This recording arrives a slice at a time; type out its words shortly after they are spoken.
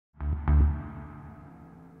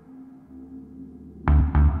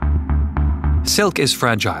Silk is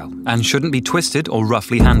fragile and shouldn't be twisted or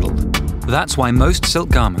roughly handled. That's why most silk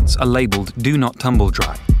garments are labelled "Do Not Tumble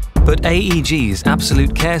Dry." But AEG's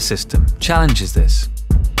AbsolutCare system challenges this.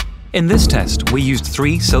 In this test, we used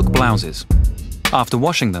 3 silk blouses. After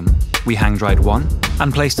washing them, we hang-dried one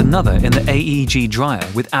and placed another in the AEG dryer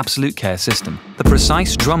with AbsolutCare system. The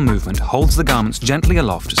precise drum movement holds the garments gently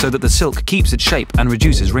aloft so that the silk keeps its shape and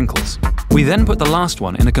reduces wrinkles. We then put the last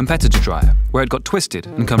one in a competitor dryer, where it got twisted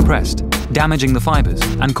and compressed, damaging the fibers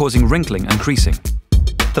and causing wrinkling and creasing.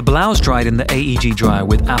 The blouse dried in the AEG dryer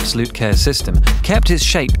with AbsolutCare system kept its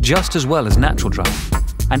shape just as well as natural drying,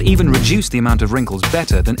 and even reduced the amount of wrinkles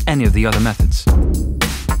better than any of the other methods.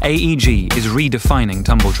 AEG is redefining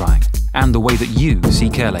tumble drying and the way that you see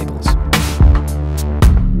care labels.